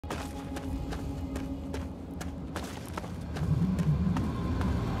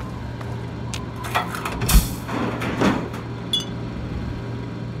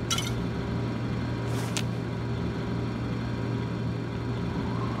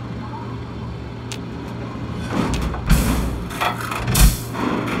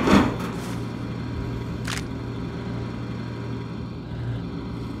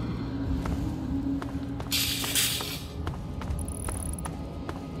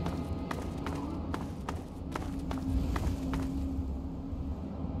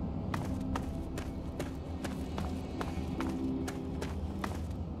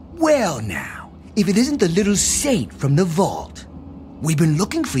Well now, if it isn't the little saint from the vault. We've been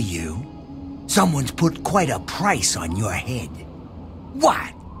looking for you. Someone's put quite a price on your head.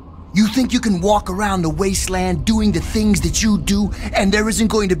 What? You think you can walk around the wasteland doing the things that you do and there isn't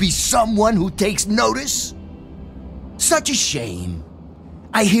going to be someone who takes notice? Such a shame.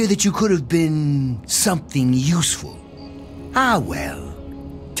 I hear that you could have been something useful. Ah well,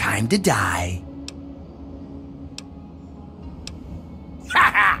 time to die.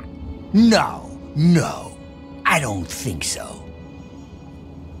 Ha ha! No, I don't think so.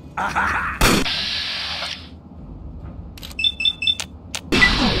 Ah ha ha!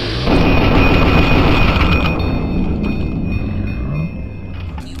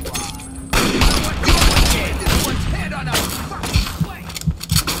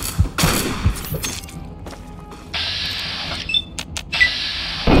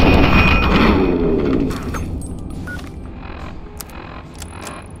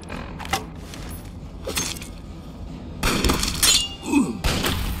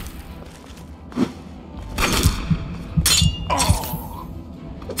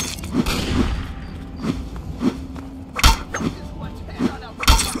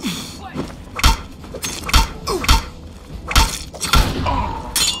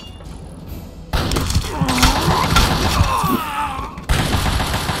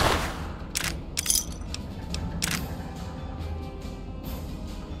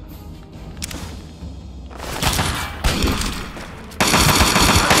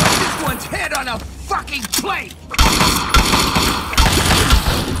 On a fucking plate!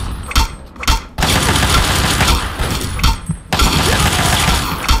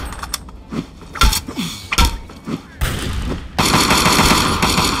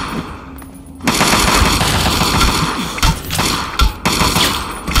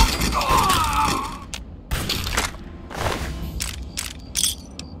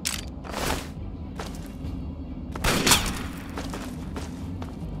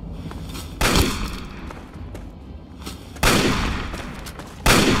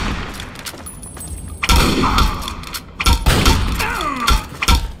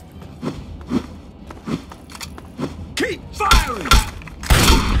 Keep firing!